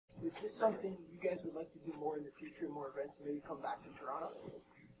something you guys would like to do more in the future, more events, maybe come back to Toronto?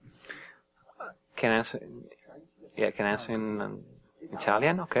 Can I answer? Yeah, can I answer in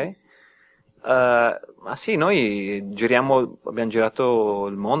Italian? Ok. Ma sì, noi abbiamo girato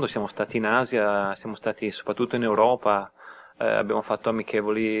il mondo, siamo stati in Asia, siamo stati soprattutto in Europa, abbiamo fatto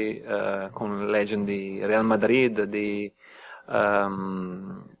amichevoli con legend di Real Madrid, di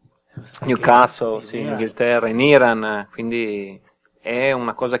Newcastle, sì, in Inghilterra, in Iran, quindi è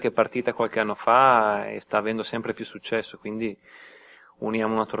una cosa che è partita qualche anno fa e sta avendo sempre più successo, quindi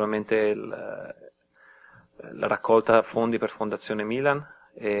uniamo naturalmente la raccolta fondi per Fondazione Milan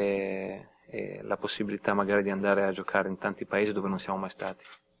e la possibilità magari di andare a giocare in tanti paesi dove non siamo mai stati.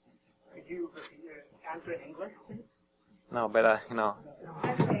 No, but you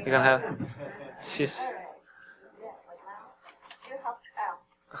can have. She's.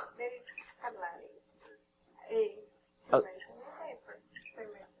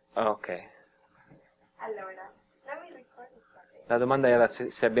 Ok. La domanda era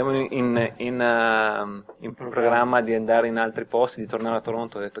se abbiamo in programma di andare in altri posti, di tornare a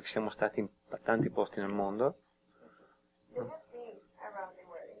Toronto. Ho detto che siamo stati in tanti posti nel mondo.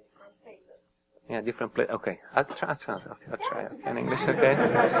 Yeah, different places. Okay, I'll try in English. Okay,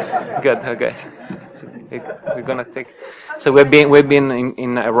 good. Okay, so we're gonna take. So we've been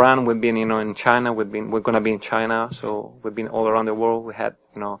in Iran. We've been in China. We're gonna be in China. So we've been all around the world. We had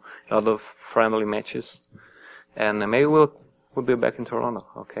a lot of friendly matches, and maybe we'll be back in Toronto.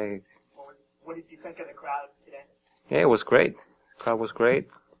 Okay. What did you think of the crowd today? Yeah, it was great. The crowd was great.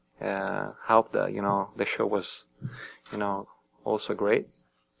 Helped the show was also great.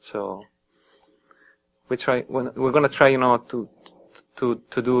 So. We're gonna try, to do,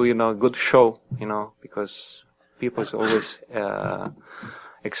 a good show, because people is always,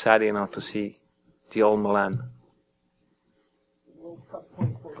 excited, to see the old Milan. World Cup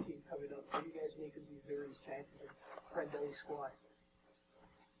 2014 coming up. What do you guys make of these various chances of friendly squad?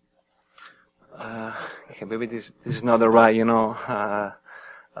 Okay, maybe this is not the right,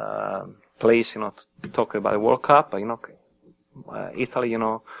 place, to talk about the World Cup, Italy,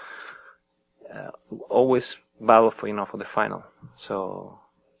 always battle for the final. So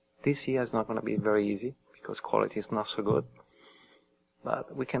this year is not going to be very easy because quality is not so good.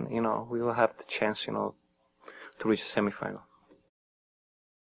 But we can, we will have the chance, to reach the semi-final.